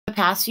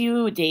past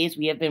few days,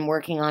 we have been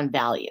working on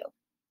value.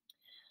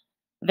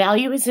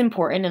 Value is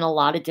important in a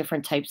lot of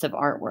different types of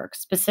artwork,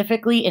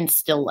 specifically in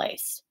still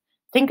lifes.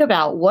 Think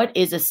about, what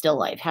is a still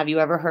life? Have you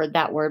ever heard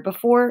that word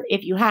before?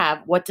 If you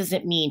have, what does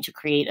it mean to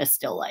create a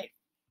still life?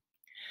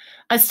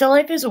 A still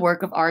life is a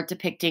work of art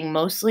depicting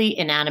mostly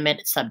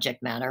inanimate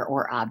subject matter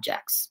or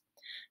objects.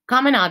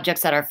 Common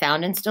objects that are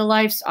found in still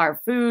lifes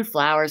are food,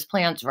 flowers,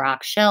 plants,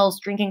 rocks, shells,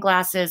 drinking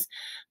glasses,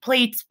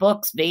 plates,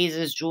 books,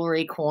 vases,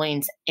 jewelry,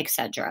 coins,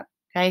 etc.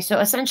 Okay, so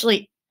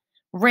essentially,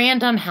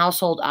 random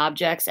household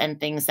objects and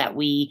things that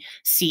we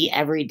see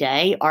every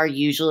day are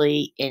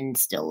usually in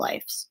still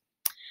lifes.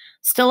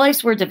 Still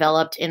lifes were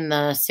developed in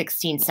the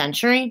 16th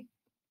century,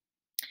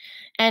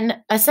 and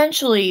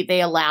essentially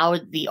they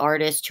allowed the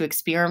artist to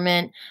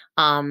experiment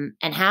and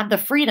have the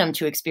freedom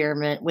to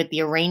experiment with the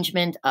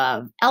arrangement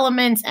of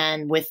elements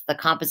and with the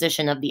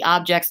composition of the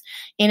objects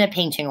in a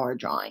painting or a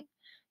drawing.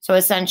 So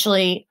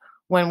essentially,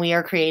 when we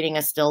are creating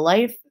a still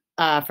life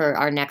for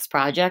our next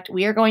project,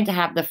 we are going to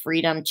have the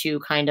freedom to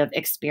kind of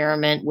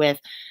experiment with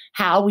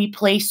how we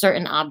place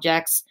certain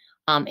objects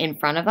in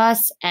front of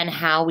us and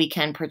how we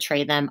can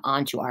portray them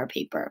onto our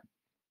paper.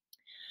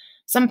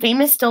 Some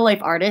famous still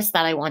life artists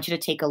that I want you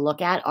to take a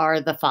look at are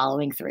the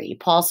following three: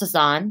 Paul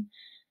Cézanne,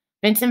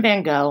 Vincent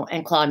van Gogh,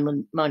 and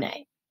Claude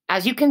Monet.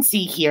 As you can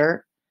see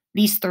here,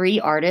 these three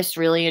artists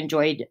really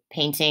enjoyed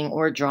painting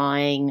or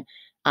drawing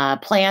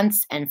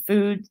plants and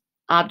food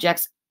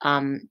objects,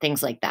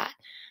 things like that.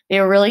 They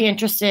were really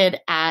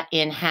interested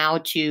in how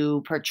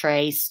to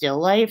portray still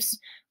lifes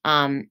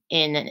in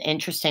an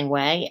interesting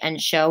way and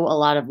show a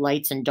lot of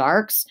lights and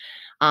darks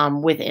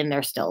within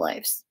their still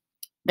lifes.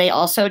 They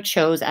also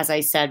chose, as I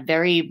said,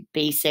 very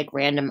basic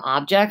random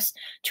objects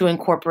to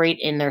incorporate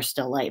in their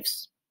still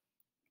lifes.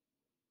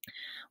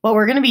 What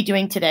we're going to be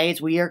doing today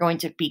is we are going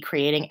to be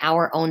creating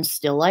our own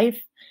still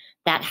life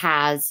that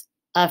has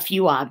a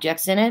few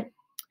objects in it,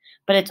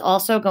 but it's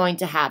also going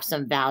to have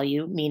some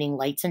value, meaning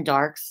lights and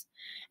darks.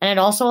 And it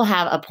also will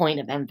have a point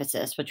of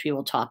emphasis, which we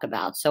will talk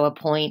about. So a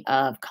point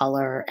of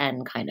color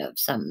and kind of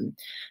some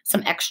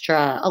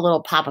extra, a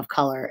little pop of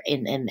color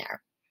in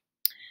there.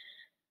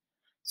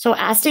 So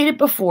as stated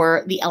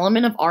before, the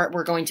element of art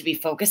we're going to be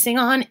focusing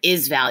on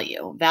is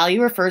value.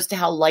 Value refers to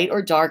how light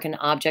or dark an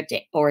object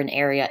or an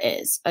area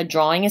is. A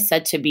drawing is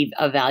said to be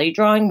a value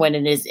drawing when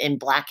it is in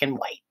black and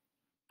white.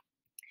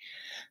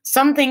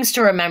 Some things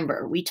to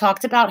remember. We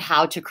talked about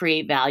how to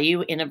create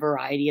value in a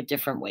variety of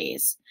different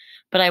ways.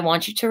 But I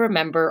want you to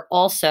remember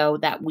also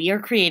that we are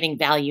creating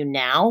value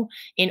now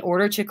in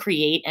order to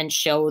create and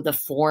show the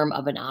form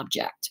of an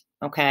object.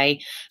 Okay,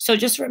 so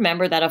just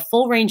remember that a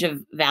full range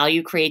of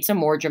value creates a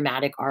more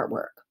dramatic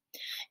artwork.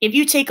 If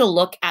you take a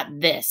look at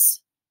this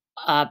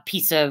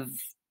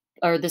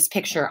this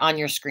picture on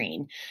your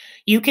screen,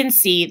 you can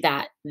see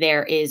that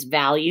there is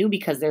value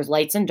because there's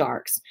lights and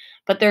darks,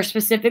 but they're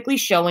specifically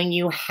showing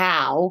you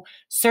how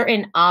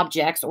certain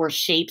objects or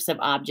shapes of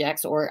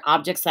objects or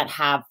objects that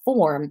have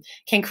form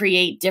can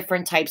create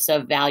different types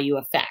of value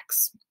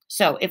effects.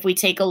 So if we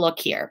take a look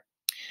here,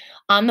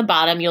 on the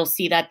bottom, you'll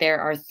see that there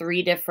are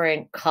three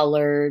different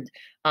colored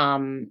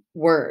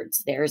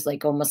words. There's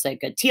almost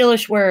like a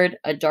tealish word,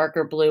 a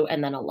darker blue,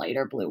 and then a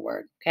lighter blue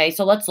word. Okay,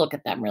 so let's look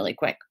at them really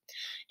quick.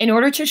 In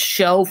order to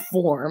show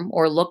form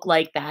or look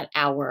like that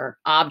our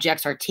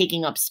objects are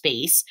taking up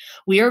space,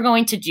 we are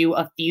going to do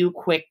a few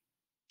quick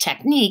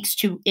techniques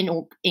to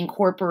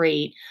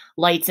incorporate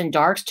lights and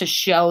darks to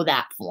show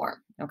that form.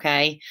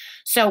 Okay,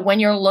 so when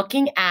you're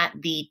looking at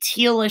the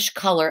tealish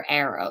color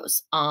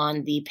arrows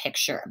on the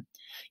picture,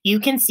 you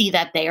can see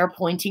that they are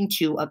pointing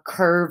to a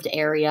curved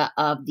area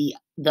of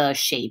the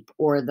shape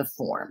or the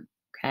form,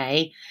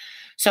 okay?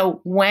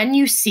 So when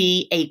you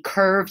see a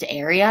curved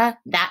area,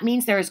 that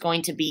means there is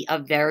going to be a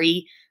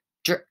very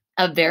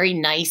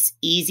nice,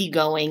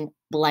 easygoing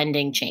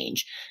blending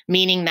change,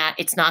 meaning that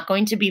it's not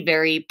going to be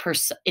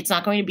it's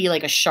not going to be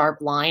like a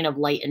sharp line of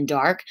light and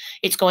dark.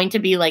 It's going to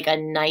be like a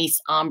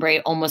nice ombre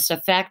almost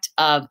effect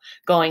of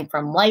going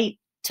from light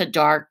to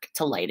dark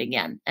to light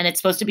again. And it's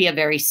supposed to be a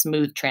very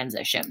smooth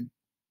transition.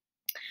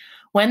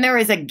 When there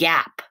is a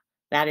gap,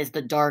 that is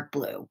the dark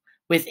blue,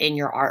 within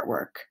your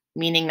artwork,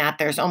 meaning that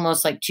there's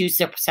almost like two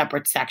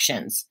separate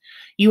sections,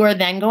 you are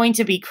then going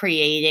to be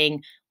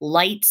creating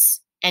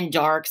lights and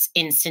darks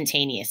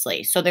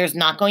instantaneously. So there's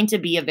not going to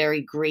be a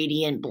very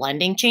gradient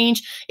blending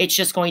change. It's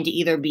just going to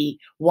either be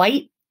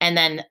white and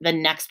then the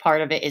next part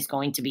of it is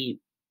going to be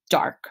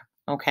dark.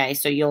 Okay,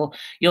 so you'll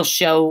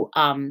show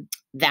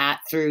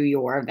that through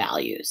your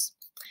values.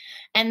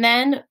 And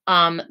then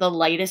the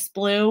lightest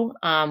blue,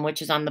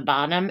 which is on the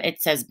bottom,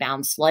 it says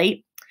bounce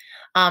light.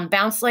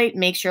 Bounce light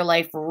makes your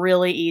life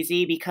really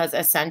easy because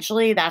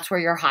essentially that's where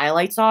your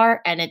highlights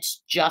are and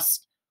it's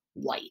just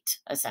white,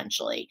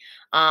 essentially.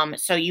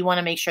 So you want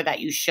to make sure that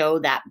you show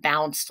that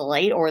bounced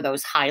light or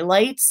those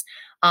highlights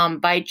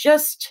by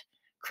just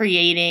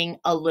creating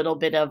a little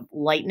bit of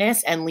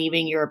lightness and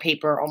leaving your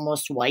paper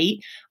almost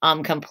white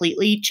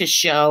completely to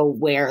show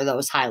where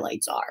those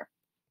highlights are.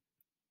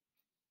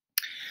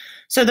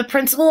 So the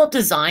principle of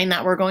design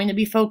that we're going to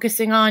be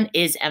focusing on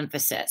is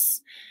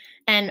emphasis.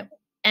 And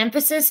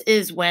emphasis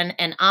is when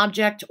an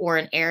object or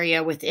an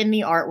area within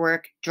the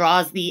artwork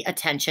draws the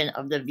attention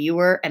of the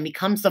viewer and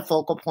becomes the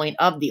focal point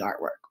of the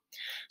artwork.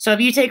 So if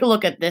you take a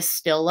look at this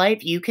still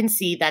life, you can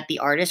see that the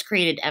artist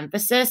created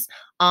emphasis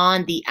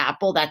on the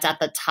apple that's at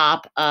the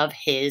top of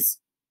his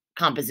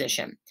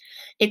composition.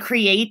 It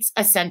creates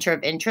a center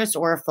of interest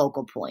or a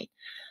focal point.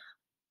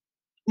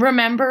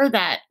 Remember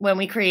that when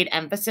we create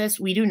emphasis,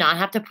 we do not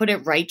have to put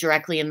it right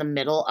directly in the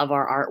middle of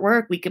our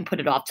artwork. We can put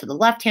it off to the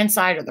left-hand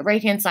side or the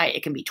right-hand side.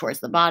 It can be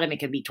towards the bottom, it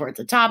can be towards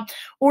the top,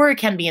 or it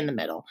can be in the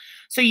middle.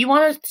 So you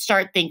want to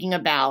start thinking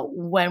about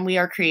when you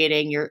are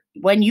creating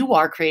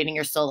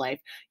your still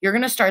life, you're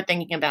going to start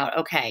thinking about,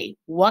 okay,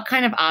 what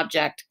kind of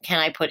object can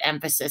I put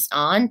emphasis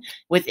on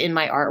within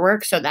my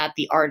artwork so that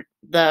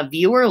the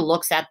viewer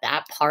looks at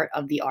that part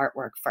of the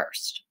artwork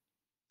first.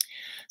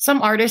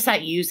 Some artists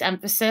that use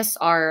emphasis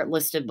are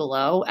listed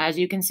below. As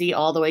you can see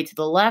all the way to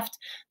the left,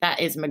 that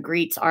is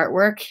Magritte's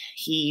artwork.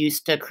 He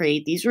used to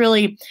create these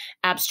really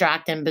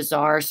abstract and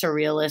bizarre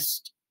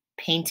surrealist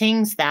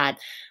paintings that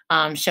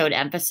showed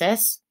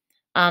emphasis.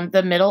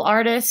 The middle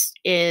artist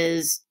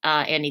is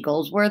Andy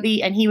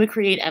Goldsworthy, and he would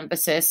create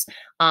emphasis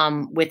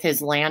with his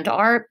land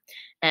art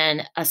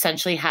and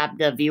essentially have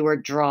the viewer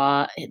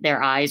draw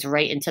their eyes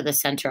right into the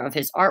center of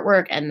his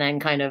artwork and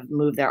then kind of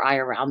move their eye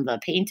around the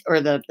paint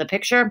or the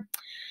picture.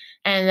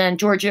 And then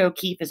Georgia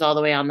O'Keeffe is all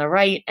the way on the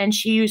right, and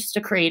she used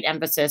to create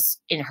emphasis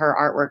in her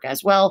artwork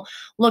as well,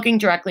 looking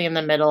directly in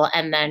the middle,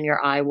 and then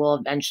your eye will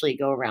eventually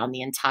go around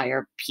the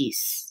entire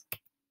piece.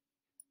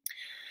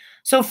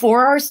 So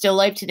for our still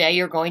life today,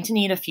 you're going to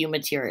need a few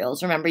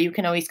materials. Remember, you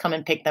can always come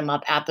and pick them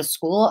up at the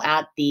school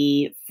at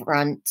the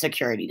front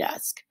security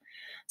desk.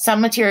 Some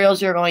materials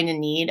you're going to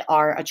need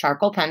are a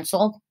charcoal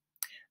pencil,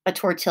 a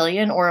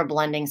tortillon or a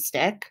blending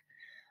stick,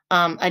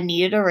 a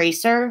kneaded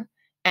eraser,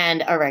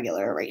 and a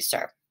regular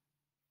eraser.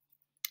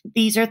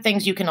 These are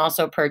things you can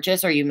also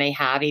purchase or you may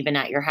have even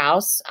at your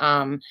house.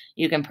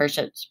 You can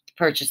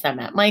purchase them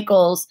at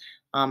Michael's,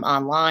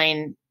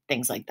 online,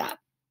 things like that.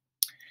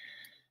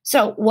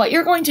 So what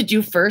you're going to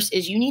do first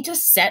is you need to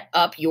set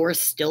up your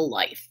still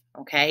life.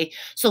 Okay,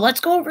 so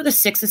let's go over the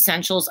 6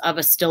 essentials of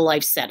a still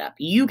life setup.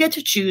 You get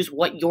to choose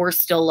what your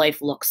still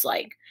life looks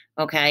like.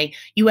 Okay,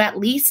 you at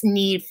least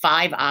need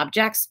 5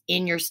 objects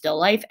in your still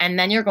life, and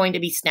then you're going to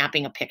be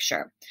snapping a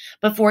picture.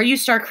 Before you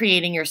start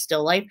creating your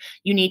still life,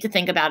 you need to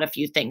think about a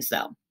few things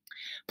though.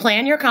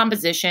 Plan your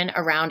composition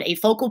around a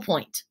focal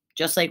point,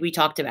 just like we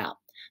talked about.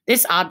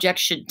 This object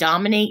should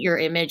dominate your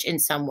image in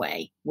some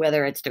way,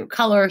 whether it's through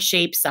color,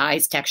 shape,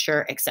 size,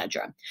 texture,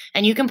 etc.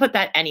 And you can put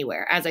that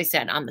anywhere, as I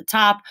said, on the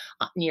top,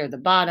 near the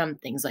bottom,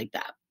 things like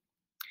that.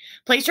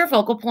 Place your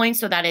focal point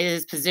so that it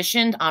is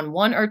positioned on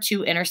 1 or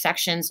 2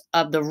 intersections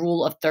of the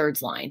rule of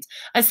thirds lines.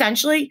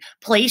 Essentially,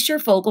 place your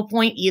focal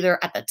point either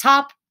at the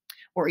top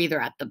or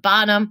either at the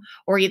bottom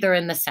or either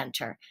in the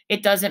center.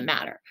 It doesn't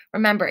matter.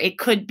 Remember, it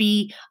could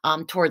be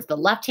towards the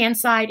left-hand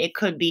side. It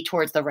could be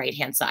towards the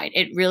right-hand side.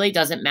 It really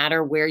doesn't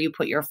matter where you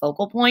put your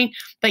focal point,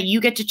 but you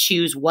get to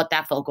choose what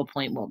that focal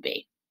point will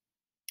be.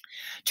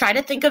 Try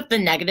to think of the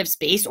negative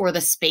space or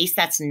the space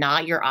that's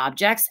not your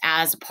objects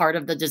as part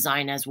of the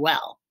design as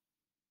well.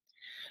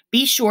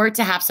 Be sure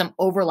to have some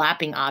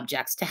overlapping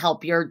objects to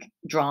help your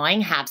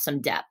drawing have some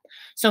depth.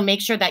 So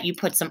make sure that you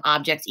put some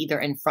objects either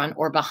in front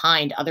or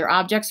behind other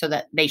objects so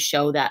that they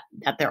show that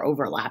they're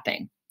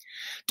overlapping.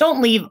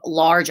 Don't leave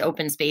large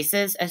open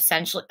spaces,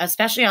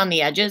 especially on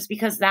the edges,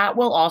 because that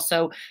will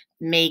also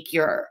make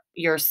your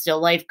still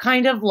life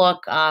kind of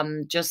look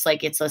just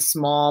like it's a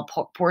small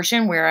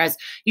portion, whereas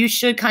you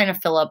should kind of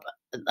fill up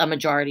a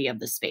majority of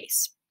the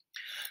space.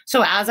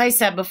 So as I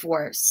said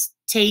before,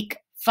 take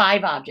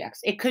 5 objects.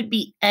 It could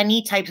be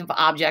any type of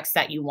objects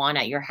that you want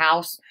at your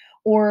house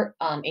or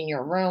in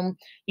your room.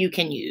 You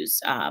can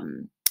use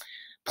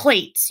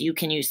plates. You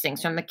can use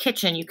things from the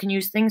kitchen. You can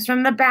use things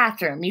from the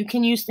bathroom. You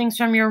can use things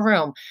from your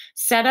room.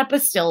 Set up a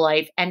still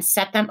life and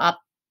set them up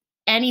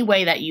any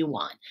way that you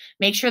want.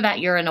 Make sure that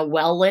you're in a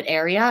well-lit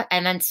area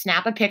and then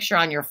snap a picture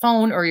on your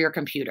phone or your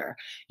computer.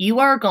 You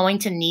are going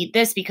to need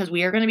this because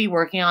we are going to be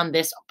working on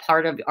this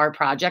part of our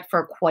project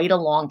for quite a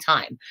long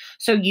time.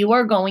 So you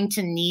are going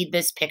to need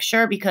this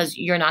picture because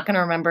you're not going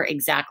to remember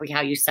exactly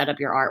how you set up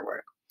your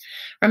artwork.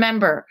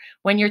 Remember,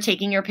 when you're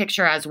taking your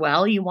picture as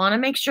well, you want to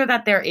make sure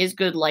that there is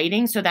good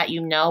lighting so that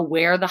you know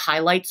where the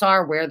highlights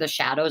are, where the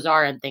shadows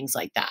are, and things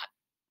like that.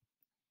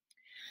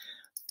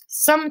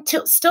 Some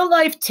still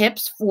life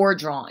tips for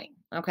drawing,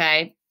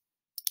 okay?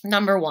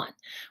 Number 1,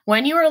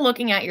 when you are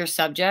looking at your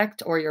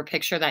subject or your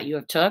picture that you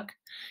have took,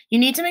 you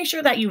need to make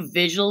sure that you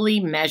visually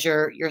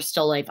measure your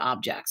still life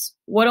objects.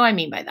 What do I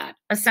mean by that?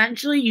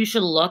 Essentially, you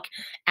should look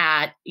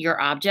at your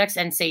objects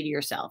and say to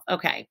yourself,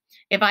 okay,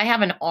 if I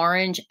have an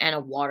orange and a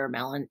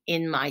watermelon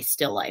in my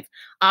still life,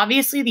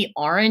 obviously the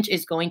orange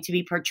is going to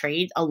be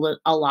portrayed a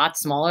lot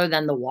smaller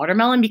than the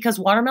watermelon because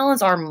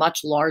watermelons are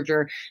much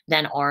larger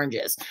than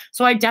oranges.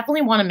 So I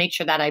definitely want to make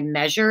sure that I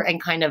measure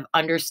and kind of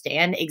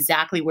understand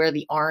exactly where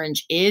the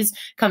orange is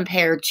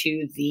compared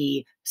to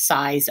the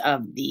size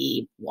of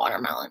the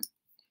watermelon.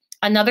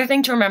 Another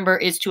thing to remember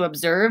is to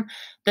observe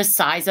the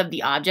size of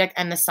the object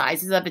and the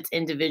sizes of its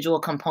individual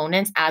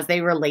components as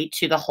they relate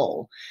to the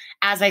whole.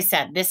 As I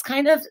said, this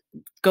kind of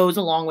goes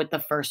along with the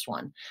first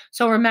one.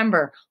 So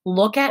remember,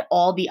 look at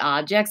all the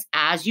objects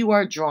as you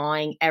are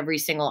drawing every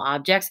single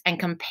object and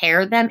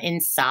compare them in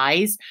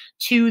size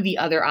to the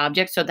other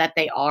objects so that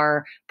they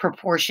are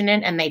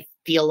proportionate and they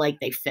feel like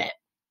they fit.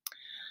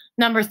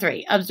 Number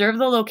 3, observe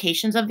the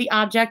locations of the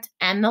object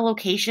and the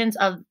locations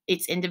of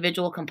its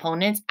individual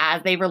components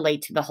as they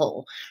relate to the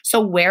whole.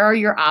 So where are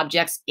your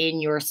objects in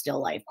your still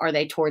life? Are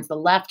they towards the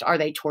left? Are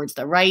they towards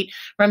the right?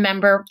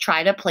 Remember,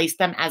 try to place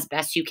them as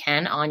best you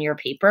can on your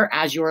paper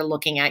as you're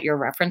looking at your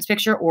reference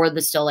picture or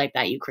the still life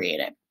that you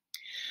created.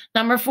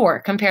 Number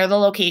 4, compare the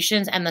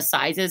locations and the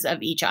sizes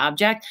of each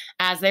object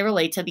as they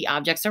relate to the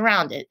objects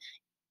around it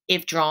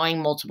if drawing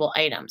multiple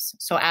items.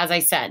 So as I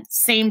said,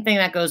 same thing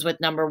that goes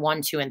with number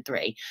 1, 2, and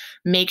 3.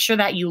 Make sure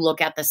that you look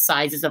at the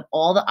sizes of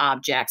all the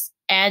objects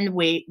and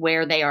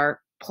where they are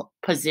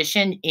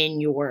positioned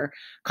in your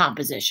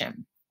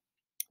composition.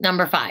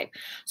 Number 5,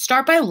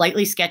 start by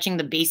lightly sketching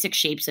the basic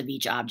shapes of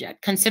each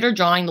object. Consider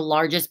drawing the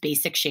largest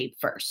basic shape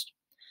first.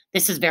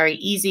 This is very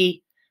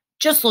easy.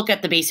 Just look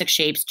at the basic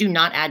shapes. Do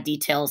not add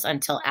details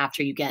until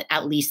after you get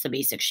at least the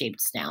basic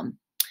shapes down.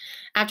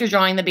 After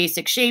drawing the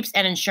basic shapes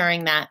and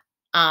ensuring that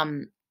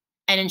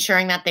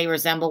they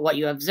resemble what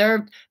you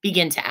observed,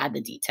 begin to add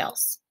the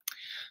details.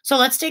 So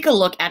let's take a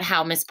look at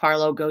how Miss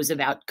Parlow goes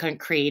about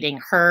creating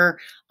her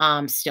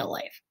still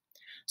life.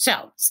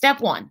 So step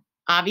 1,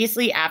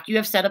 obviously after you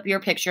have set up your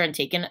picture and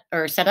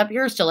set up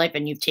your still life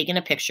and you've taken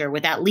a picture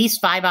with at least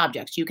 5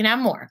 objects, you can have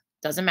more,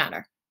 doesn't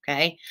matter,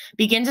 okay?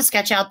 Begin to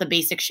sketch out the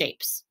basic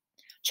shapes.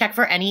 Check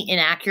for any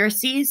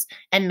inaccuracies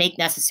and make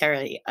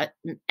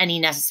any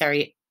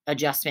necessary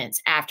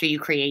adjustments after you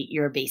create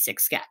your basic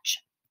sketch.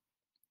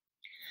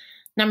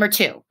 Number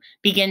 2,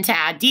 begin to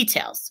add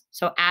details.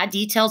 So add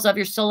details of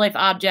your still life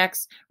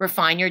objects,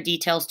 refine your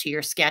details to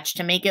your sketch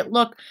to make it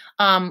look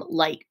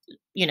like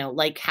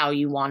how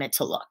you want it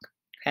to look.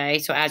 Okay,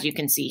 so as you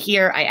can see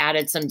here, I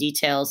added some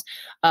details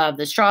of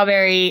the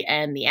strawberry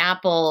and the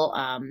apple.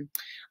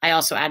 I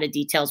also added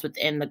details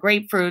within the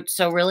grapefruit.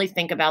 So really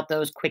think about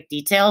those quick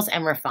details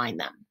and refine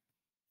them.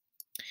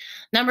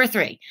 Number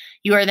 3,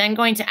 you are then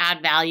going to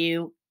add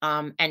value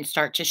and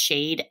start to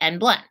shade and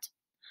blend.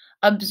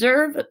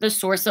 Observe the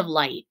source of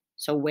light.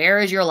 So where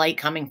is your light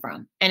coming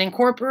from? And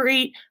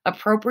incorporate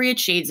appropriate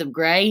shades of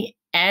gray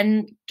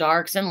and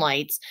darks and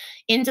lights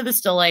into the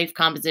still life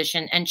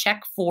composition and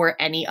check for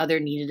any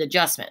other needed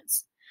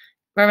adjustments.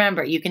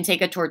 Remember, you can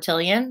take a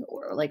tortillon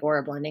or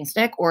a blending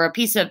stick or a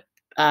piece of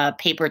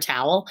paper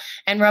towel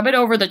and rub it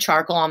over the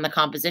charcoal on the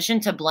composition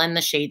to blend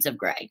the shades of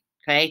gray.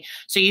 Okay,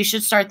 so you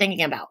should start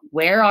thinking about,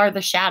 where are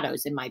the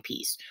shadows in my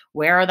piece?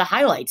 Where are the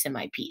highlights in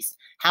my piece?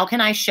 How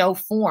can I show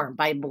form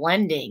by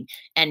blending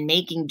and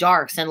making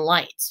darks and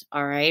lights?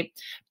 All right.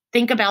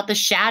 Think about the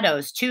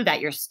shadows too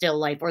that your still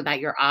life or that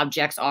your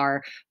objects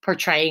are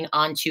portraying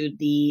onto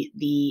the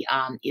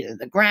either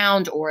the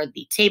ground or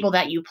the table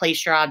that you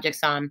place your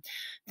objects on.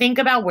 Think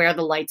about where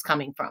the light's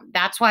coming from.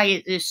 That's why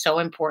it is so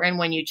important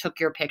when you took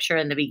your picture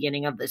in the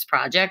beginning of this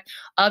project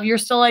of your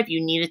still life,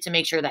 you needed to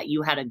make sure that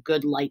you had a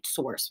good light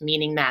source,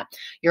 meaning that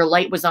your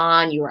light was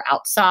on, you were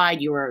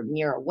outside, you were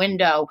near a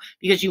window,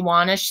 because you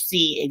want to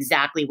see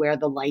exactly where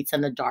the lights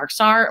and the darks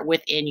are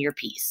within your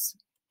piece.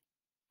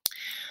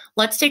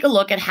 Let's take a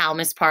look at how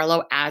Miss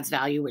Parlow adds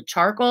value with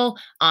charcoal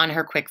on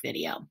her quick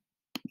video.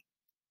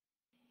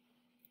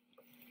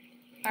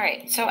 All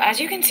right, so as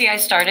you can see, I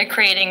started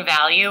creating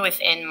value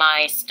within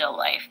my still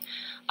life.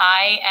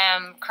 I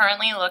am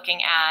currently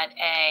looking at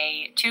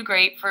a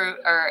grapefruit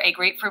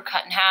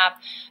cut in half,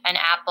 an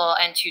apple,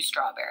 and 2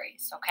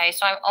 strawberries. Okay,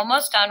 so I'm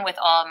almost done with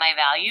all of my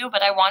value,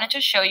 but I wanted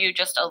to show you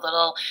just a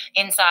little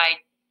inside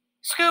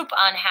scoop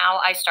on how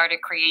I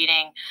started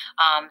creating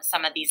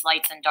some of these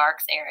lights and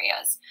darks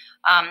areas.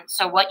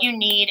 So what you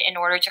need in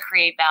order to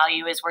create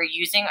value is we're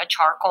using a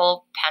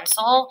charcoal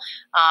pencil.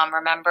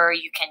 Remember,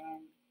 you can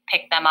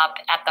pick them up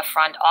at the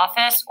front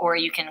office, or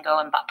you can go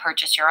and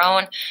purchase your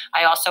own.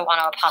 I also want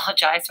to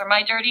apologize for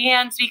my dirty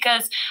hands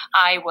because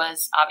I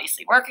was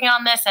obviously working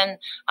on this, and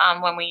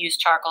when we use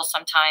charcoal,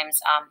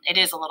 sometimes it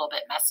is a little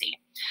bit messy.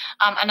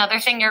 Another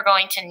thing you're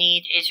going to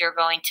need is you're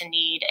going to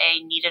need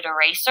a kneaded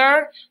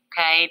eraser.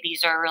 Okay,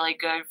 these are really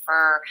good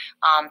for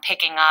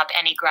picking up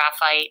any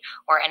graphite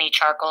or any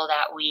charcoal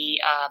that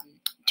we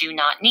do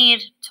not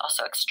need. It's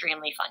also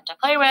extremely fun to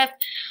play with.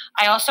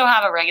 I also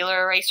have a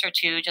regular eraser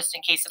too, just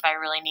in case if I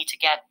really need to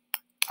get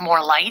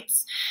more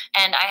lights.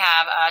 And I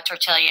have a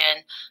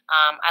tortillon.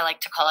 I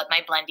like to call it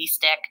my blendy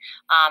stick.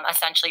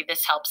 Essentially,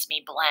 this helps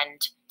me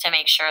blend to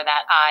make sure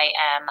that I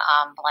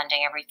am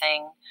blending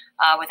everything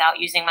without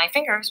using my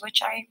fingers,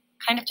 which I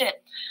kind of did.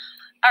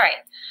 All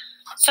right.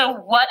 So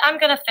what I'm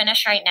going to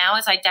finish right now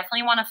is I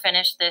definitely want to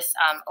finish this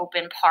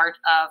open part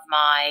of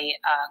my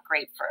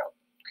grapefruit.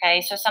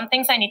 Okay, so some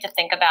things I need to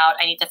think about.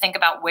 I need to think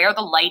about where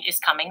the light is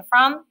coming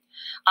from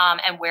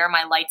and where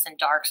my lights and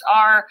darks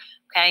are.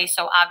 Okay,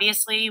 so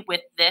obviously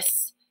with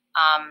this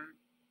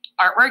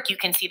artwork, you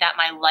can see that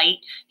my light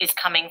is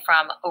coming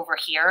from over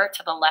here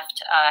to the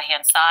left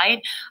hand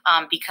side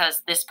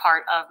because this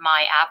part of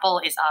my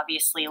apple is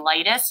obviously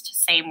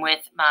lightest. Same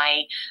with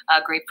my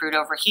grapefruit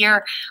over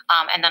here.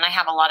 And then I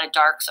have a lot of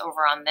darks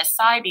over on this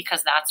side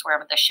because that's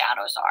where the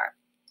shadows are.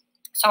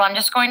 So I'm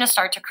just going to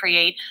start to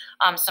create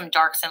some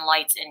darks and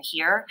lights in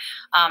here.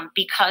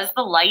 Because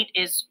the light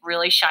is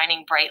really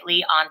shining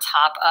brightly on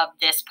top of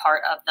this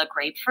part of the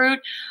grapefruit,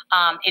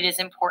 it is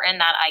important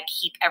that I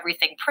keep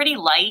everything pretty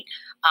light.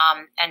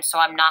 And so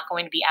I'm not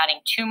going to be adding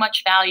too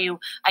much value.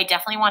 I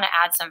definitely want to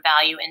add some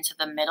value into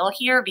the middle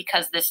here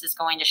because this is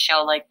going to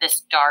show like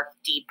this dark,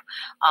 deep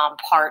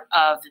part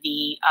of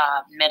the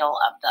middle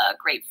of the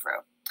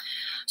grapefruit.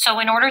 So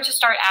in order to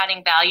start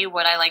adding value,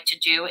 what I like to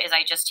do is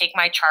I just take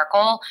my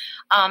charcoal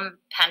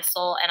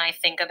pencil and I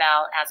think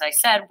about, as I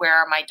said, where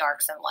are my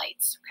darks and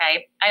lights,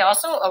 okay? I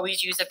also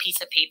always use a piece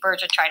of paper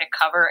to try to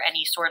cover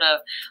any sort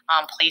of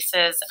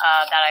places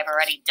that I've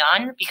already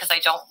done because I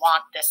don't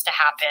want this to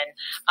happen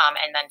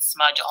and then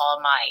smudge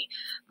all my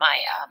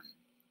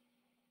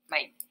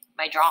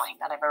drawing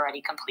that I've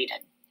already completed.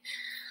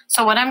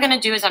 So what I'm going to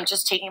do is I'm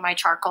just taking my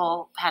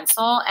charcoal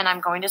pencil and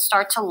I'm going to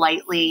start to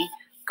lightly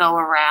go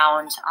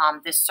around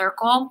this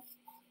circle.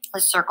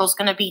 The circle is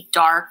going to be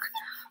dark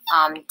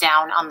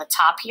down on the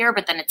top here,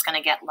 but then it's going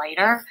to get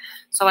lighter.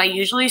 So I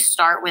usually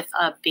start with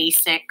a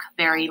basic,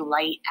 very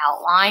light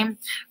outline.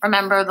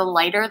 Remember, the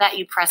lighter that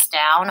you press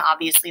down,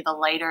 obviously the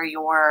lighter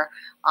your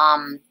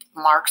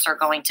marks are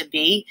going to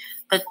be.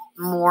 The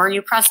more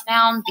you press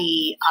down,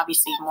 the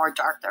obviously more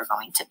dark they're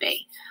going to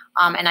be.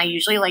 And I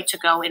usually like to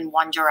go in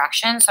one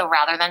direction. So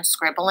rather than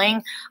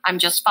scribbling, I'm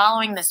just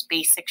following this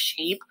basic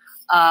shape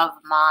of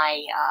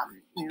my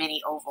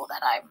mini oval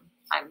that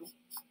I'm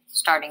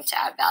starting to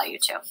add value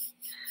to.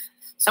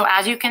 So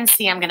as you can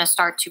see, I'm going to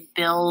start to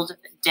build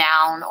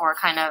down or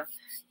kind of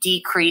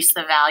decrease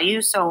the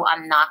value. So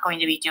I'm not going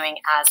to be doing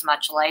as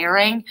much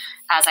layering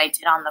as I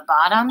did on the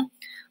bottom.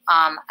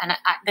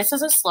 This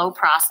is a slow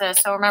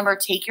process. So remember,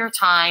 take your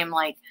time.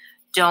 Like,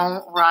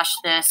 don't rush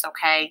this,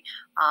 okay?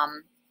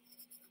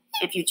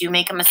 If you do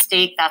make a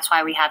mistake, that's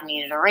why we have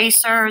kneaded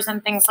erasers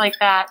and things like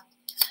that.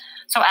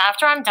 So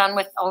after I'm done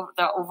with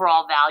the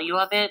overall value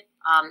of it,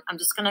 I'm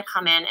just going to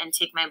come in and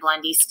take my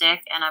blendy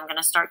stick and I'm going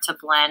to start to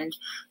blend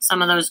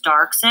some of those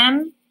darks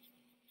in.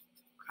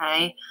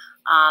 Okay.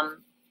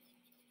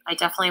 I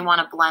definitely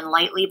want to blend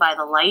lightly by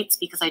the lights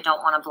because I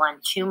don't want to blend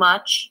too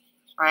much,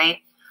 right?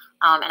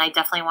 And I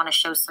definitely want to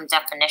show some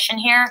definition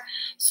here.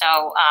 So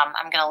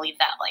I'm going to leave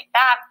that like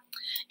that.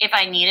 If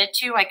I needed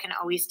to, I can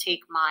always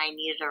take my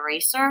kneaded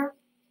eraser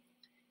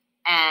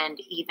and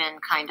even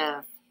kind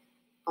of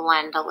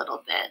blend a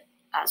little bit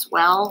as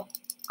well.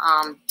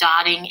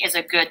 Dotting is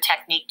a good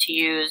technique to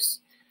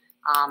use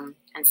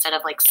instead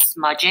of like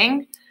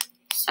smudging.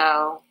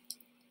 So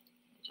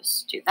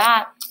just do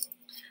that.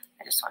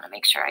 I just want to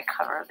make sure I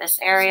cover this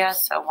area.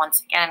 So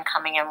once again,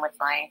 coming in with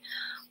my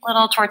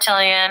little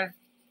tortillon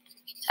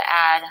to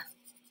add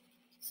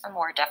some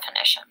more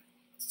definition.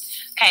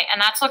 Okay,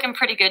 and that's looking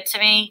pretty good to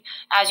me.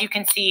 As you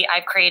can see,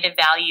 I've created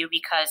value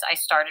because I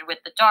started with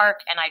the dark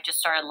and I just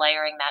started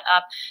layering that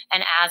up.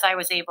 And as I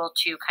was able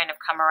to kind of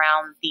come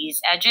around these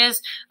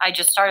edges, I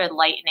just started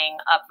lightening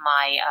up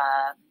my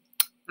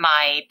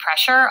my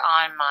pressure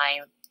on my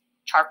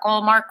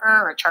charcoal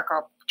marker or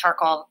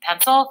charcoal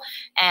pencil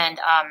and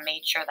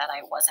made sure that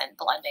I wasn't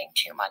blending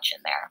too much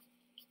in there.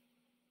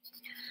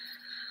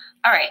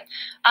 All right,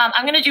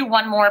 I'm going to do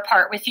one more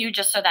part with you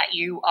just so that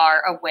you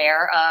are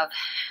aware of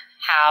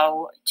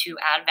how to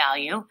add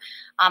value.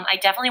 I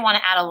definitely want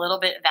to add a little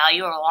bit of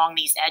value along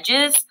these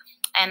edges,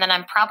 and then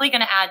I'm probably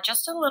going to add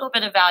just a little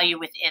bit of value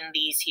within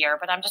these here,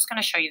 but I'm just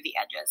going to show you the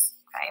edges,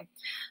 okay?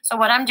 So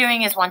what I'm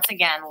doing is, once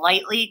again,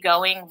 lightly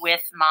going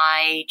with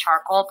my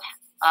charcoal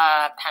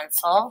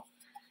pencil,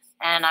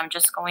 and I'm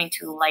just going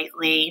to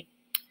lightly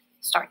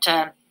start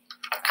to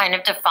kind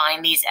of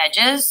define these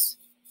edges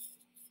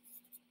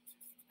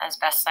as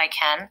best I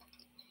can.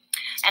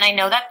 And I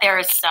know that there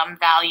is some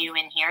value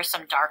in here,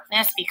 some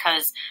darkness,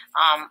 because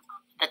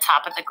the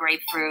top of the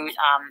grapefruit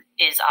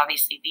is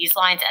obviously these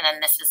lines, and then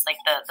this is like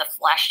the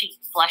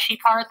fleshy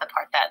part, the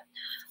part that,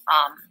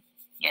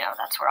 you know,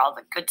 that's where all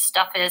the good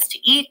stuff is to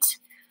eat.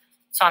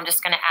 So I'm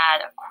just going to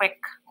add a quick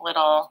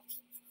little,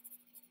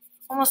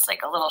 almost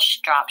like a little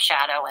drop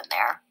shadow in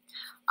there.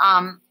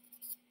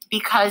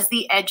 Because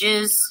the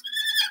edges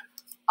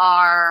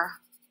are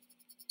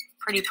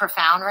pretty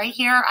profound right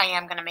here, I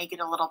am going to make it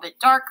a little bit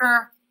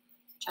darker,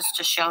 just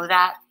to show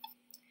that.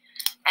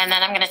 And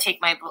then I'm going to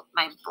take my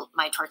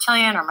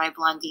tortillon or my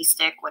blendy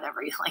stick,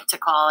 whatever you like to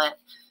call it,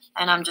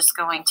 and I'm just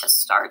going to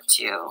start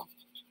to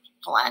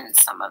blend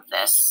some of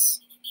this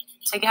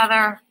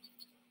together.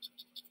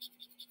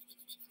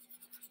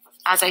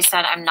 As I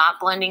said, I'm not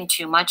blending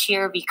too much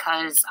here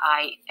because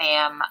I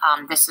am,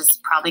 this is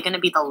probably going to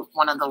be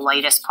one of the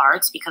lightest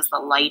parts because the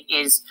light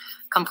is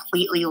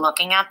completely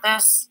looking at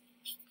this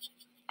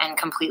and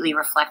completely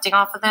reflecting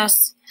off of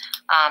this.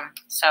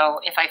 So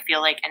if I feel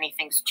like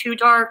anything's too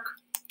dark,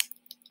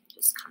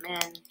 just come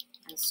in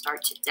and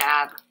start to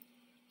dab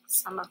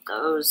some of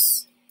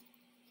those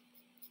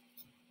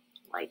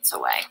lights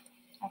away.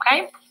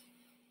 Okay.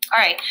 All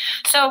right.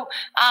 So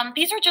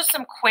these are just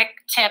some quick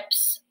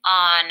tips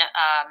on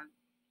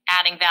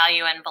adding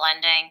value and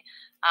blending.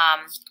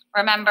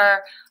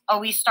 Remember,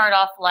 always start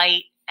off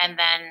light, and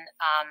then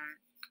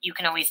you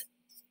can always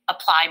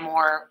apply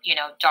more,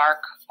 dark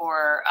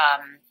or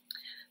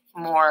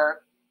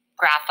more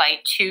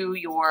graphite to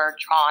your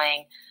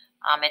drawing.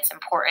 It's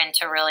important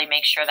to really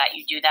make sure that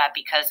you do that,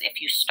 because if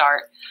you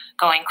start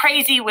going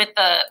crazy with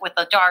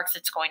the darks,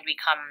 it's going to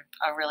become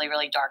a really,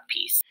 really dark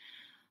piece.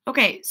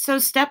 Okay, so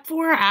step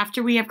 4,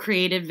 after we have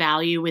created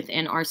value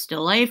within our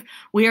still life,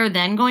 we are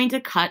then going to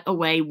cut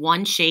away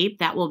one shape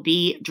that will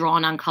be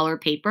drawn on color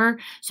paper.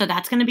 So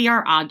that's going to be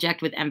our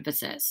object with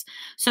emphasis.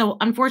 So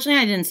unfortunately,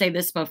 I didn't say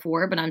this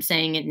before, but I'm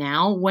saying it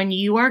now. When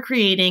you are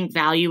creating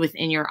value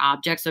within your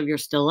objects of your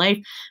still life,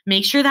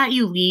 make sure that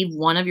you leave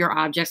one of your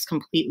objects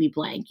completely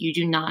blank. You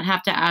do not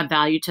have to add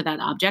value to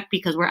that object,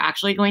 because we're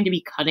actually going to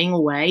be cutting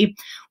away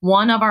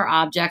one of our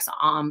objects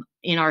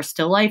in our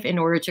still life in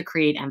order to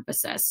create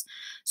emphasis.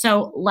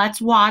 So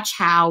let's watch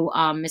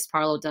how Miss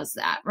Parlow does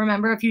that.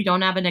 Remember, if you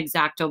don't have an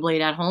X-Acto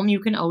blade at home, you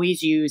can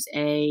always use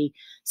a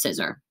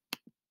scissor.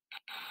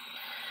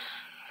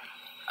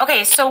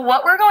 Okay, so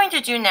what we're going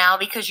to do now,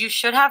 because you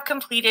should have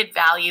completed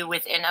value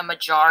within a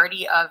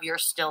majority of your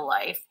still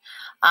life,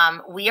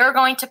 we are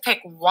going to pick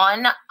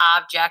one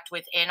object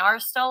within our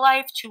still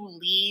life to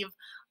leave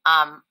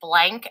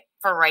blank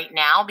for right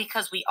now,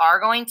 because we are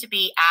going to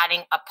be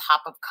adding a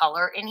pop of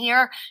color in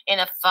here in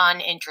a fun,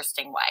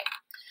 interesting way.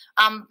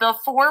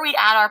 Before we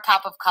add our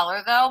pop of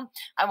color, though,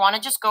 I want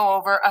to just go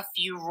over a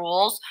few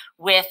rules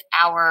with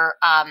our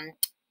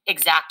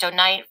X-Acto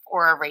knife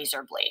or a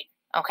razor blade.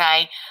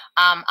 Okay.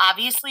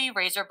 Obviously,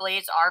 razor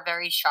blades are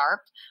very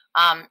sharp.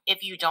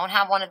 If you don't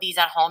have one of these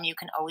at home, you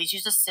can always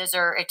use a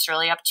scissor. It's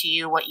really up to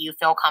you what you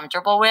feel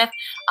comfortable with.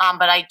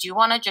 But I do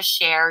want to just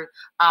share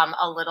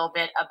a little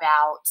bit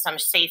about some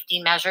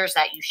safety measures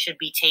that you should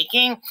be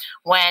taking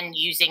when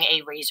using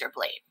a razor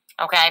blade.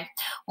 Okay.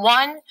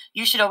 1,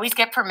 you should always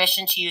get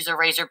permission to use a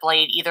razor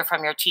blade, either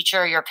from your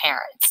teacher or your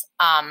parents.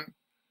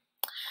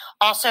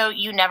 Also,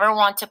 you never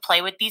want to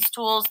play with these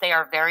tools. They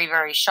are very,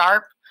 very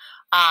sharp.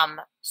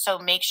 So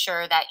make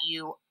sure that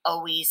you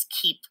always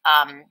keep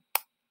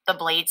the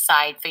blade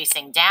side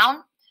facing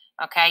down.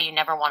 Okay, you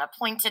never want to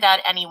point it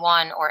at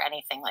anyone or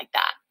anything like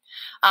that.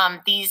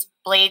 These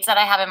blades that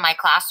I have in my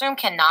classroom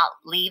cannot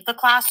leave the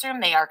classroom.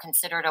 They are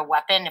considered a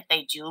weapon if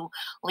they do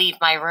leave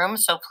my room,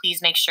 so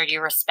please make sure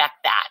you respect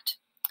that.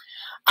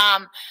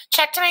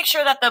 Check to make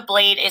sure that the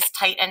blade is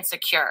tight and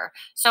secure.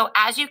 So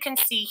as you can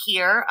see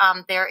here,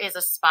 there is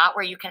a spot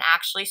where you can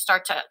actually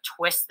start to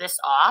twist this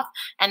off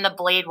and the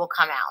blade will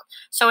come out.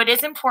 So it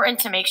is important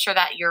to make sure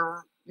that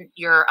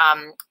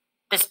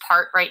this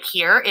part right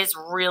here is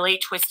really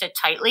twisted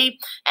tightly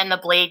and the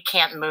blade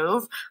can't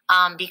move,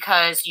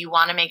 because you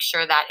want to make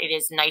sure that it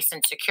is nice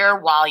and secure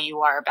while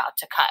you are about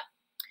to cut.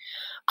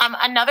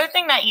 Another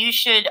thing that you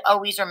should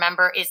always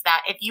remember is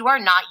that if you are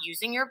not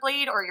using your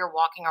blade or you're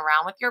walking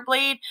around with your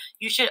blade,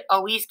 you should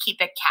always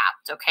keep it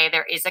capped, okay?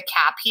 There is a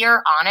cap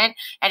here on it,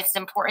 and it's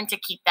important to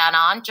keep that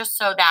on just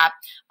so that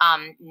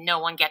no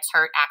one gets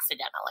hurt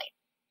accidentally.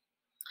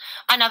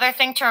 Another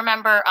thing to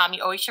remember,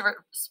 you always should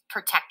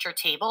protect your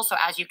table. So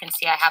as you can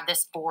see, I have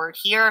this board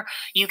here.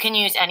 You can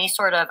use any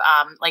sort of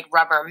like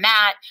rubber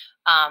mat.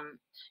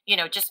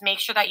 Just make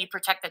sure that you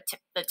protect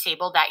the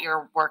table that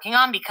you're working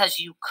on, because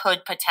you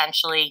could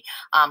potentially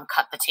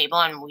cut the table,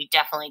 and we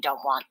definitely don't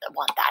want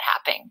that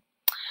happening.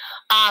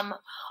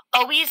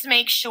 Always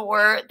make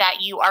sure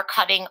that you are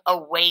cutting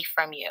away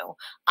from you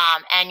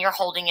and you're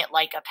holding it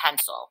like a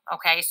pencil,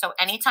 okay? So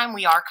anytime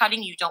we are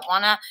cutting, you don't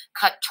want to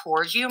cut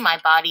towards you. My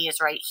body is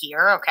right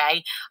here,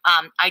 okay?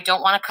 I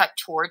don't want to cut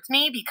towards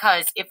me,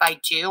 because if I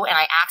do and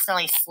I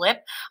accidentally slip,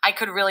 I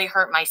could really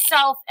hurt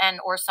myself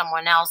or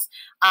someone else.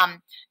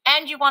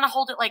 And you want to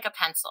hold it like a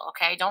pencil,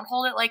 okay? Don't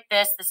hold it like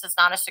this. This is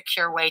not a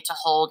secure way to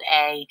hold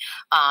a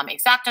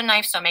X-Acto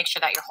knife, so make sure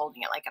that you're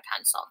holding it like a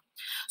pencil.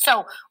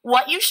 So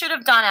what you should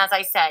have done, as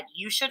I said,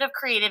 you should have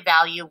created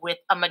value with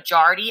a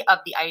majority of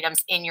the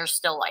items in your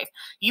still life.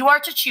 You are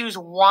to choose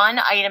one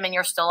item in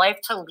your still life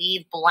to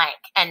leave blank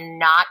and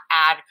not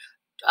add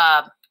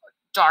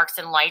darks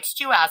and lights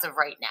to as of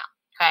right now.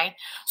 Okay,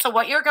 so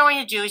what you're going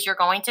to do is you're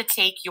going to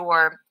take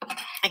your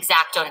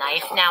X-Acto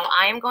knife. Now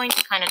I'm going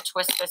to kind of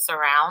twist this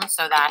around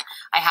so that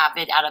I have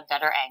it at a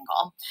better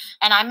angle.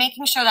 And I'm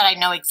making sure that I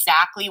know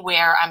exactly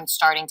where I'm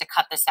starting to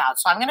cut this out.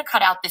 So I'm going to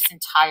cut out this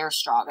entire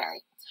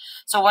strawberry.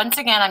 So once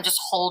again, I'm just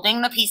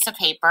holding the piece of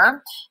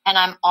paper, and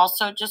I'm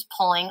also just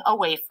pulling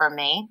away from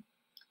me.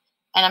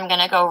 And I'm going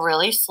to go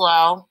really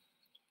slow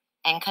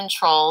and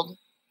controlled,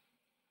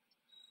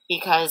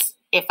 because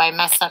if I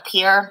mess up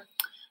here,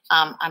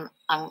 I'm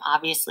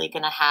obviously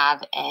going to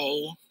have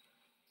a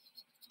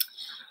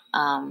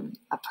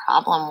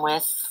problem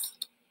with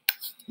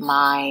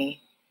my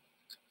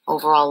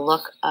overall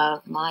look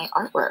of my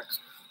artwork.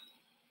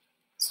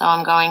 So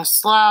I'm going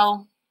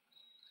slow.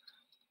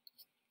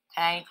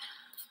 Okay.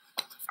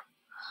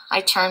 I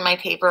turn my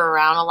paper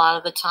around a lot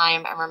of the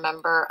time, and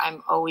remember,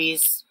 I'm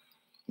always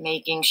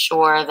making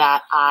sure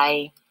that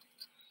I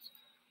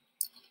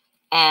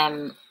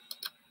am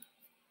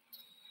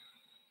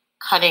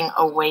cutting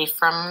away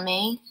from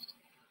me.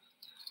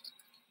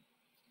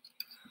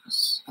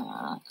 Just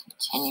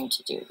continue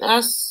to do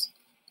this.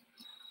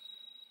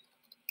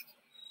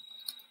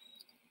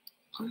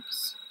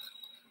 Oops.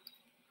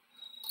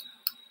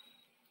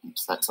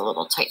 Oops, that's a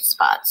little tight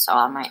spot, so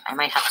I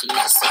might have to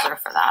use a scissor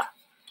for that.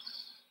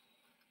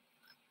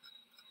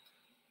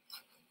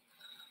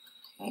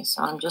 Okay,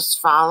 so I'm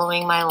just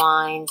following my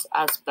lines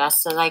as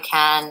best as I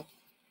can.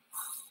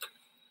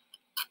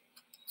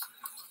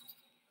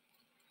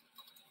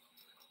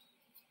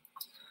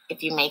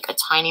 If you make a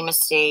tiny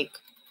mistake,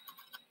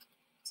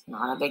 it's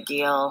not a big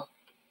deal.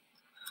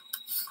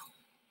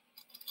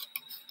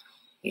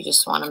 You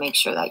just want to make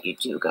sure that you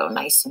do go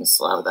nice and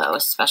slow, though,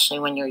 especially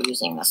when you're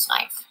using this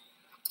knife.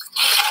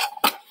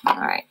 All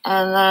right,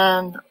 and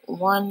then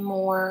one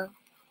more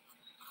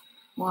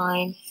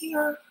line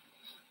here.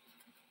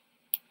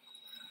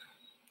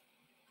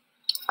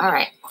 All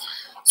right,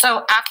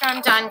 so after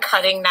I'm done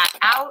cutting that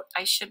out,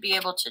 I should be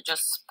able to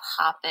just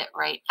pop it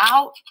right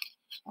out.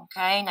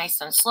 Okay,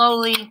 nice and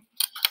slowly.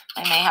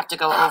 I may have to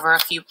go over a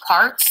few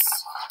parts,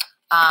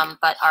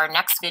 but our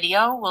next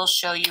video will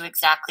show you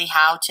exactly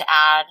how to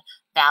add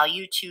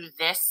value to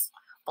this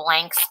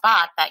blank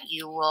spot that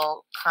you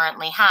will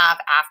currently have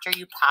after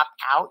you pop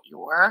out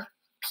your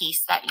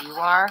piece that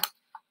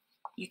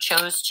you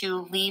chose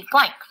to leave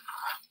blank.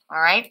 All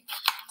right,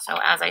 so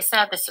as I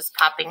said, this is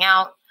popping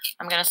out.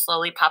 I'm going to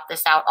slowly pop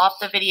this out off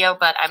the video,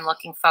 but I'm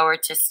looking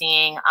forward to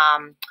seeing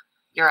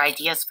your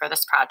ideas for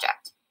this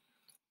project.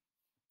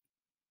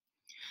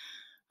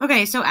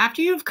 Okay, so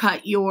after you've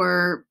cut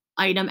your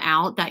item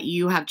out that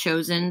you have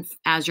chosen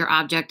as your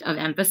object of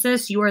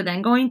emphasis, you are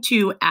then going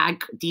to add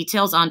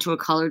details onto a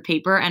colored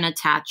paper and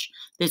attach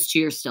this to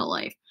your still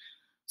life.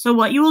 So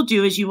what you will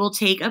do is you will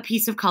take a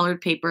piece of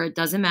colored paper. It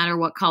doesn't matter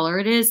what color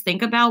it is.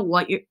 Think about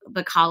what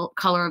the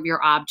color of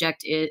your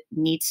object it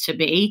needs to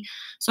be.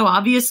 So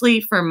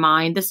obviously for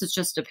mine, this is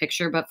just a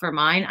picture, but for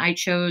mine, I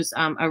chose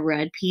a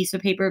red piece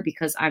of paper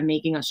because I'm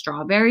making a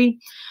strawberry.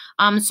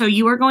 So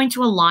you are going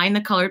to align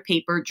the colored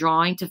paper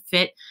drawing to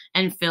fit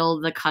and fill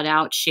the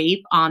cutout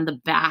shape on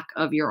the back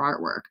of your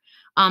artwork.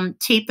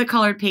 Tape the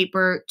colored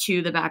paper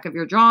to the back of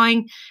your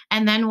drawing,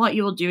 and then what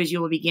you will do is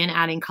you will begin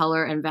adding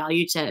color and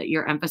value to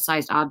your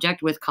emphasized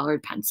object with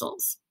colored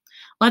pencils.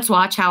 Let's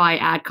watch how I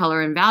add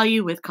color and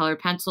value with colored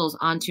pencils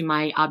onto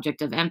my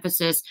object of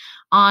emphasis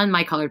on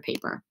my colored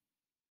paper.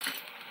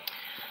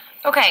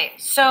 Okay,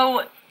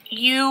 so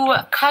you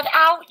cut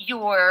out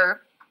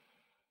your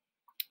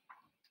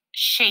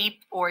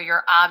shape or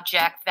your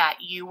object that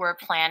you were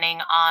planning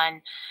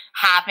on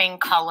having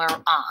color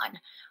on.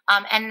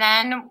 And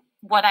then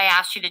what I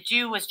asked you to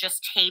do was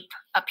just tape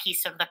a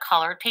piece of the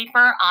colored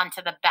paper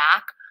onto the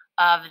back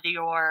of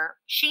your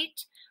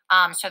sheet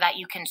so that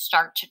you can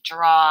start to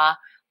draw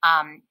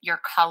your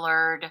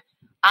colored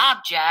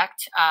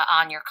object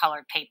on your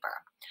colored paper.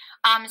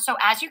 So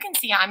as you can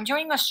see, I'm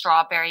doing a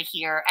strawberry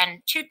here,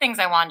 and two things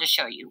I wanted to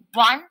show you.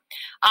 One,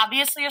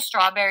 obviously a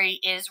strawberry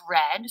is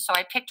red, so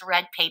I picked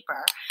red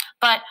paper,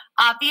 but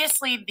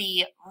obviously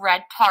the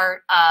red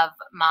part of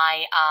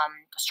my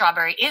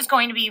strawberry is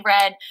going to be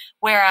red,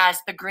 whereas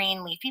the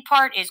green leafy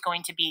part is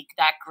going to be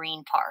that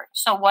green part.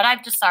 So what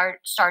I've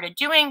started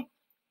doing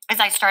is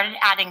I started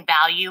adding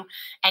value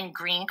and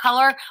green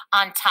color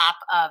on top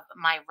of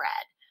my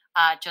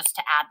red, just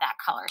to add that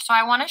color. So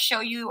I want to show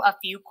you a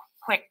few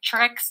quick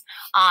tricks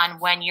on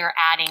when you're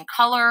adding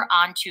color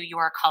onto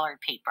your colored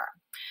paper.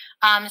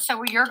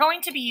 So you're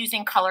going to be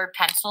using colored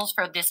pencils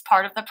for this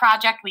part of the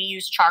project. We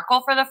used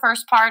charcoal for the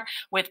first part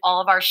with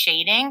all of our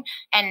shading,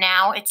 and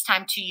now it's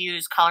time to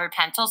use colored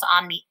pencils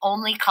on the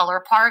only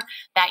color part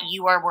that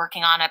you are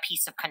working on a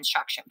piece of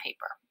construction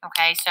paper.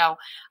 Okay, so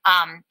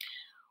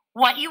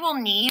what you will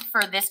need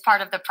for this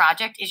part of the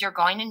project is you're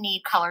going to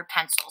need colored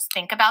pencils.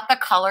 Think about the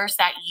colors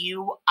that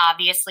you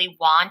obviously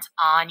want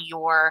on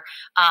your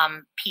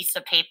piece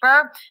of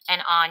paper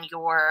and on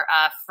your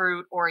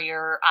fruit or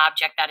your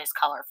object that is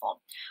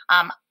colorful.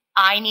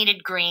 I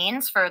needed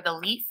greens for the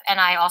leaf, and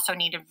I also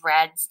needed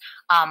reds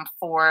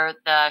for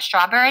the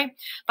strawberry.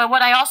 But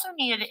what I also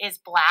needed is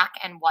black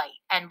and white.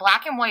 And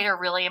black and white are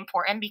really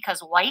important because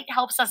white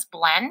helps us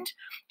blend,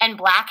 and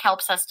black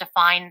helps us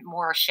define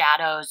more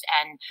shadows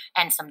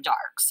and some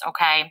darks,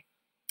 okay?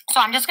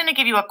 So I'm just going to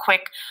give you a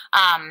quick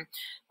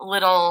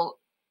little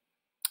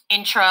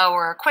intro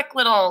or a quick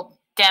little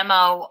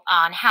demo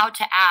on how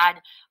to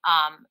add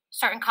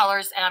certain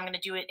colors, and I'm going to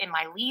do it in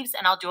my leaves,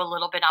 and I'll do a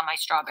little bit on my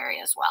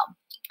strawberry as well.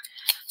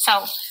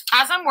 So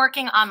as I'm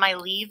working on my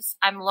leaves,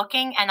 I'm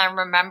looking and I'm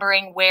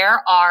remembering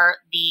where are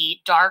the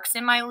darks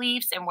in my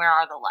leaves and where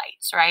are the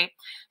lights, right?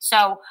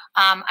 So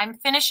I'm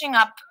finishing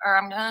up, or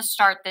I'm going to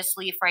start this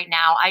leaf right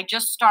now. I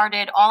just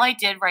started, all I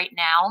did right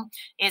now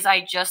is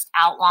I just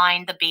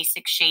outlined the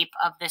basic shape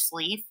of this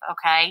leaf,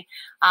 okay?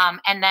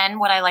 And then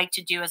what I like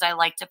to do is I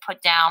like to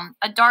put down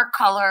a dark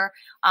color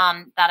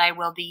that I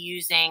will be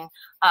using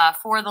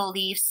for the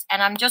leaves,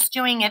 and I'm just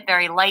doing it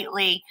very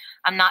lightly.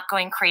 I'm not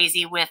going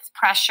crazy with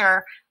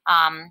pressure.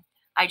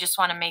 I just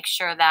want to make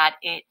sure that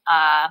it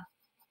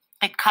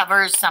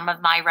covers some of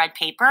my red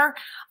paper.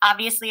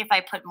 Obviously, if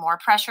I put more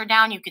pressure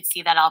down, you could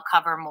see that I'll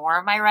cover more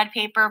of my red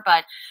paper,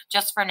 but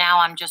just for now,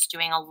 I'm just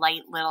doing a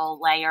light little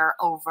layer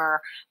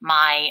over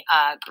my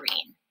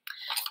green.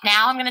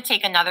 Now I'm going to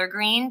take another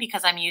green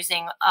because I'm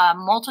using a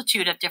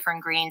multitude of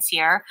different greens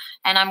here,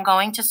 and I'm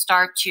going to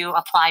start to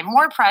apply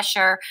more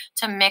pressure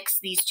to mix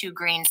these two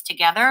greens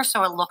together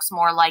so it looks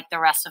more like the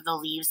rest of the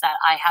leaves that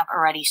I have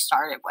already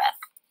started with.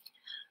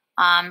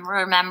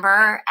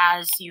 Remember,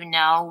 as you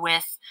know,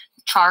 with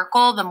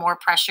charcoal, the more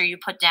pressure you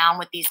put down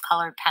with these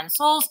colored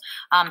pencils,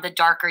 the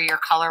darker your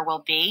color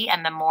will be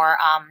and the more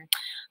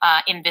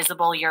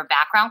invisible your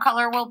background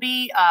color will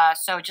be.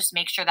 So just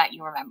make sure that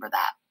you remember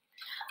that.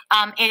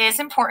 It is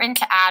important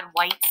to add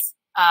whites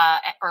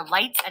or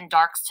lights and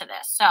darks to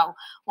this. So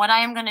what I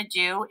am going to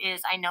do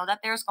is, I know that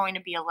there's going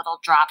to be a little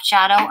drop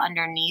shadow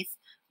underneath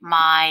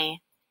my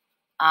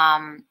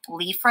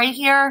leaf right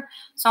here.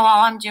 So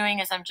all I'm doing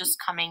is I'm just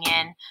coming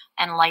in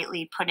and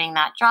lightly putting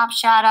that drop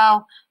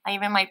shadow. I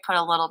even might put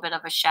a little bit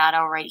of a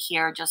shadow right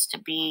here just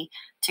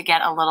to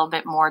get a little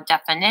bit more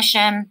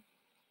definition.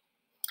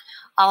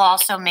 I'll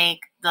also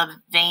make the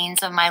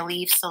veins of my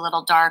leaves a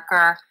little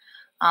darker.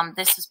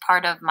 This is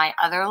part of my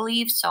other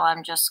leaf, so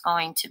I'm just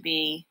going to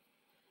be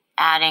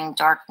adding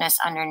darkness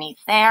underneath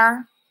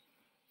there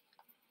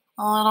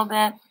a little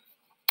bit.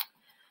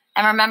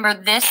 And remember,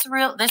 this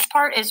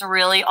part is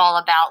really all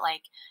about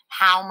like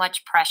how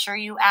much pressure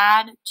you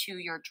add to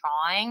your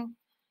drawing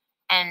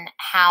and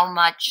how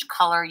much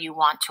color you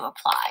want to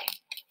apply.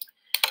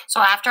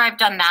 So after I've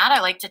done that, I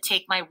like to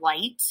take my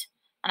white,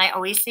 and I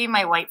always save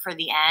my white for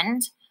the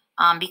end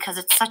because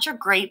it's such a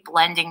great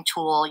blending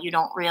tool. You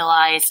don't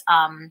realize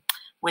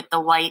with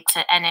the white,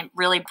 and it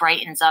really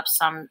brightens up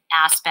some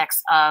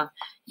aspects of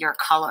your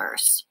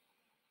colors.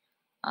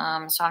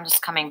 So I'm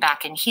just coming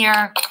back in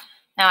here.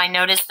 Now I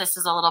notice this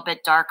is a little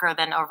bit darker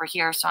than over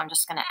here, so I'm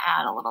just going to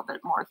add a little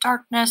bit more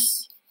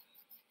darkness,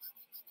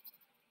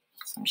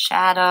 some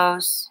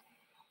shadows.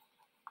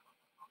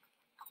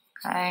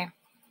 Okay.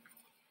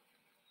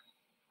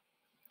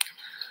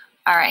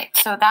 All right,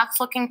 so that's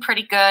looking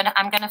pretty good.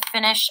 I'm going to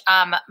finish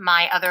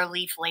my other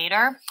leaf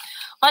later.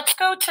 Let's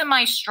go to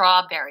my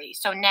strawberry.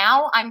 So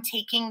now I'm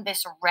taking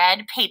this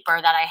red paper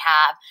that I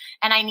have,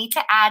 and I need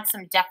to add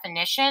some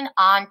definition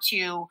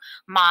onto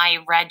my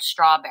red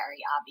strawberry,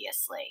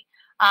 obviously.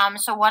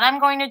 So what I'm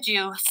going to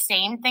do,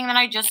 same thing that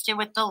I just did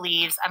with the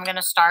leaves, I'm going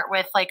to start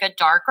with like a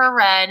darker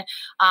red.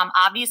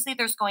 Obviously,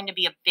 there's going to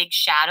be a big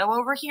shadow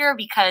over here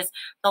because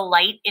the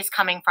light is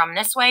coming from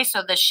this way,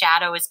 so the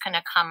shadow is going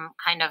to come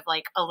kind of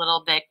like a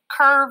little bit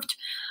curved.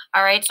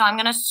 All right, so I'm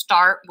going to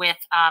start with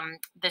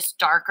this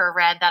darker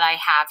red that I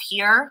have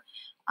here.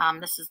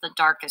 This is the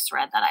darkest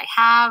red that I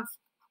have.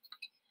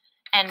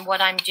 And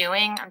what I'm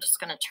doing, I'm just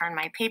going to turn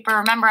my paper.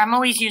 Remember, I'm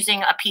always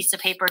using a piece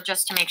of paper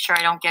just to make sure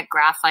I don't get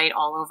graphite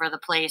all over the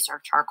place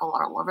or charcoal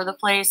all over the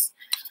place.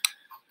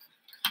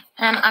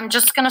 And I'm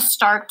just going to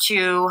start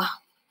to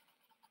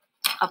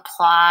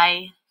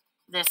apply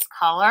this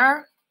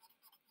color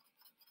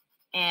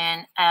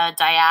in a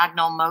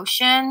diagonal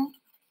motion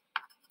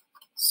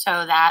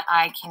so that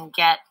I can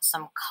get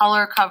some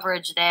color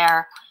coverage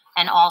there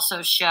and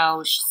also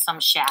show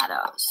some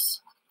shadows.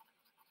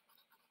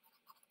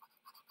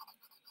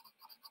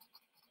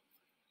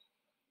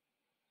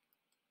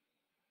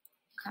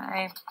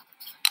 Okay,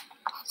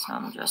 so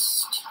I'm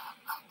just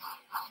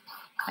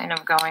kind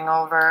of going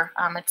over.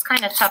 It's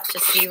kind of tough to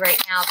see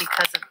right now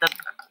because of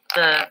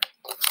the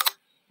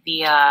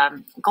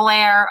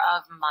glare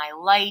of my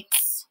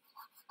lights.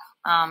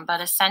 But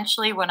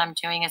essentially what I'm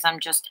doing is I'm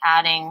just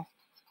adding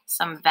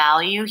some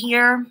value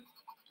here.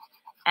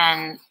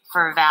 And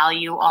for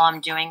value, all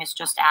I'm doing is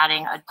just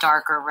adding a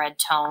darker red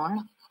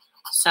tone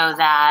so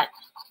that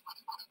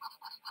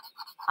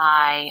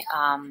I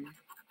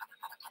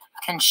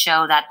can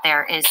show that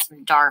there is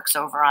some darks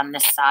over on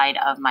this side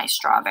of my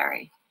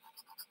strawberry.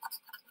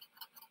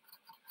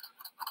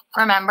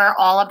 Remember,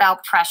 all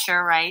about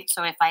pressure, right?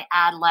 So if I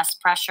add less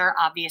pressure,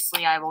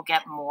 obviously I will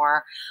get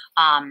more,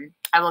 I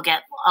will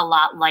get a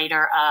lot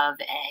lighter of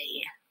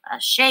a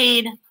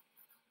shade.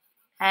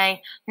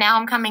 Okay, now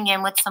I'm coming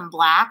in with some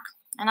black,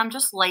 and I'm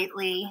just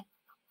lightly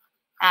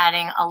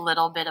adding a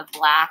little bit of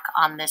black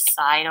on this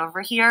side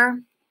over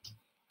here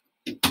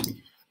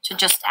to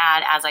just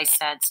add, as I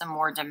said, some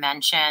more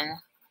dimension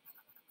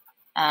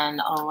and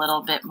a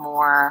little bit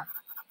more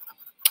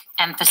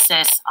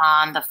emphasis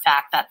on the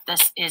fact that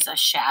this is a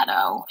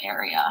shadow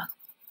area.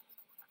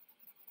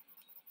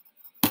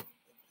 Okay,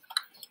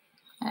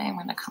 I'm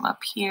going to come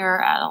up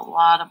here, add a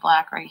lot of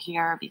black right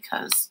here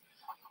because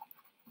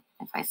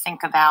if I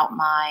think about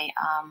my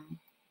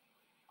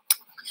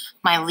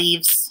my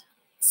leaves,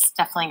 it's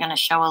definitely going to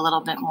show a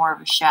little bit more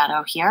of a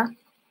shadow here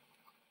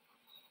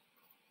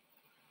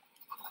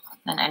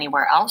than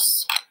anywhere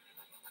else.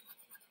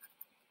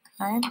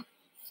 Okay.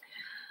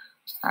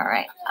 All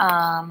right.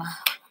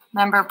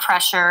 Remember,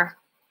 pressure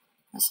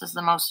This is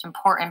the most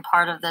important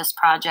part of this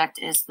project,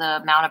 is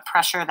the amount of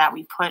pressure that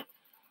we put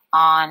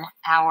on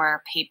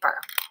our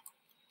paper.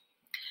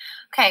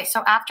 Okay,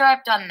 so after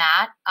I've done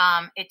that,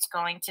 it's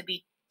going to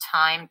be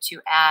time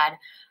to add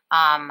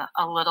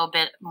a little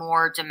bit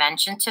more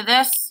dimension to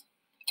this.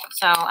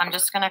 So I'm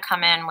just going to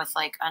come in with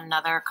like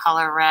another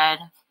color red,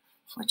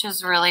 which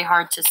is really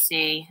hard to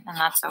see, and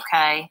that's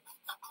okay.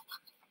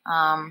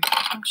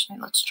 Actually,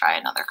 let's try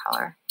another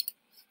color.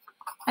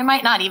 I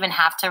might not even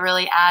have to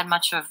really add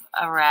much of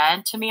a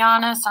red, to be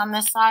honest, on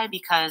this side,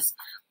 because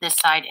this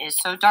side is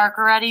so dark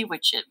already,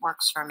 which it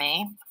works for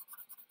me.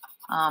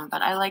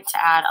 But I like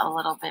to add a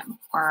little bit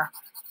more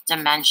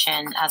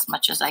dimension as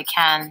much as I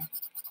can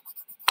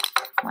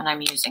when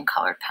I'm using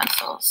colored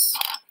pencils.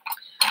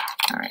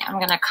 All right, I'm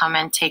going to come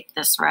and take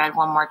this red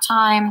one more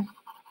time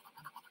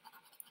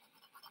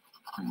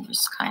and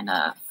just kind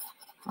of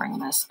bring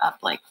this up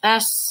like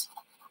this.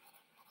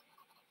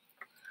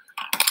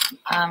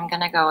 I'm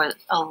going to go with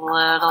a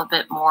little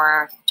bit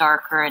more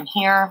darker in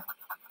here.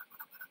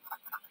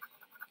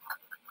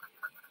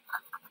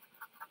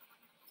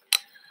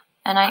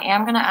 And I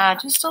am going to add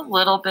just a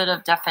little bit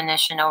of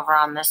definition over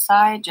on this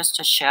side just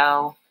to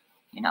show,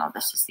 you know,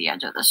 this is the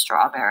edge of the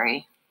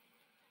strawberry.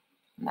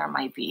 And there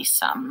might be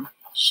some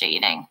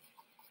shading.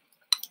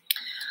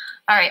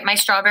 All right, my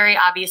strawberry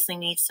obviously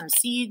needs some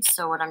seeds.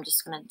 So what I'm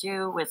just going to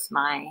do with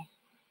my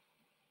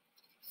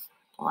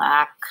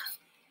black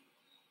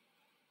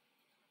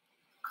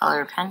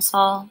colored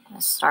pencil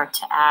is start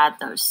to add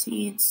those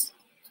seeds.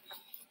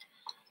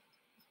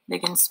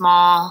 Big and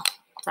small,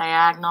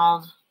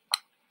 diagonal,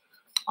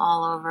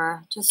 all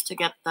over, just to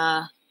get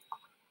the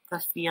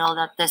feel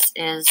that this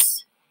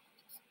is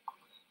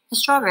a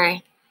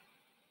strawberry.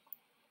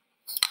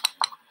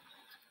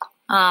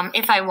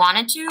 If I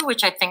wanted to,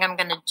 which I think I'm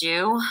going to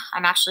do,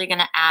 I'm actually going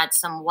to add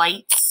some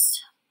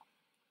whites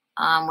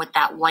with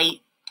that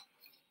white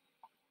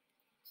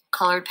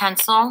colored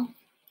pencil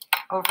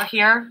over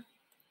here,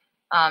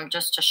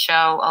 just to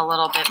show a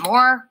little bit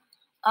more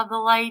of the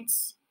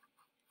lights.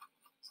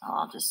 So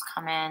I'll just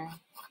come in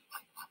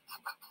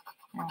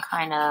and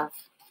kind of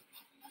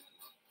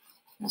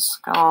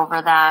just go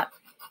over that.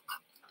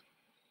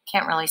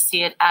 Can't really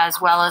see it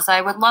as well as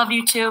I would love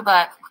you to,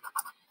 but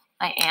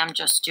I am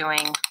just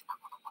doing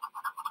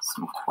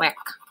some quick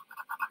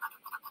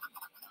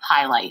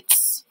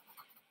highlights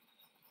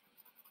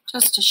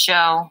just to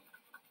show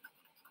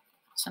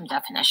some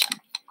definition.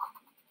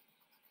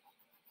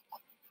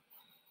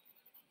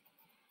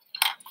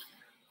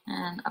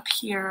 And up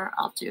here,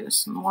 I'll do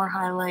some more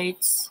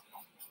highlights,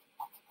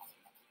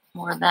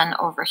 more than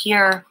over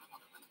here.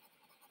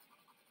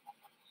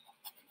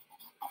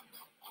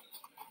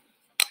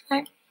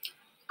 Okay.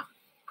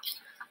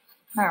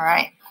 All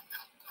right.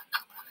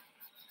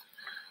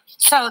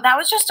 So that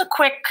was just a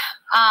quick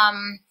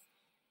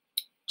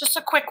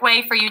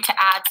way for you to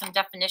add some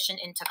definition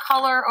into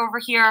color over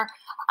here.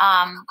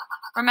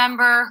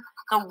 Remember,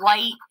 the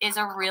white is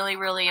a really,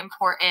 really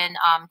important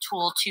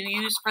tool to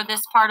use for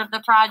this part of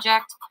the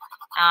project.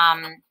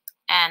 And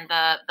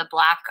the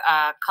black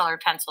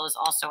colored pencil is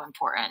also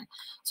important.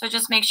 So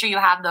just make sure you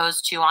have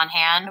those two on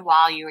hand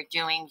while you're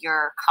doing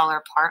your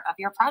color part of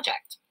your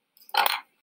project.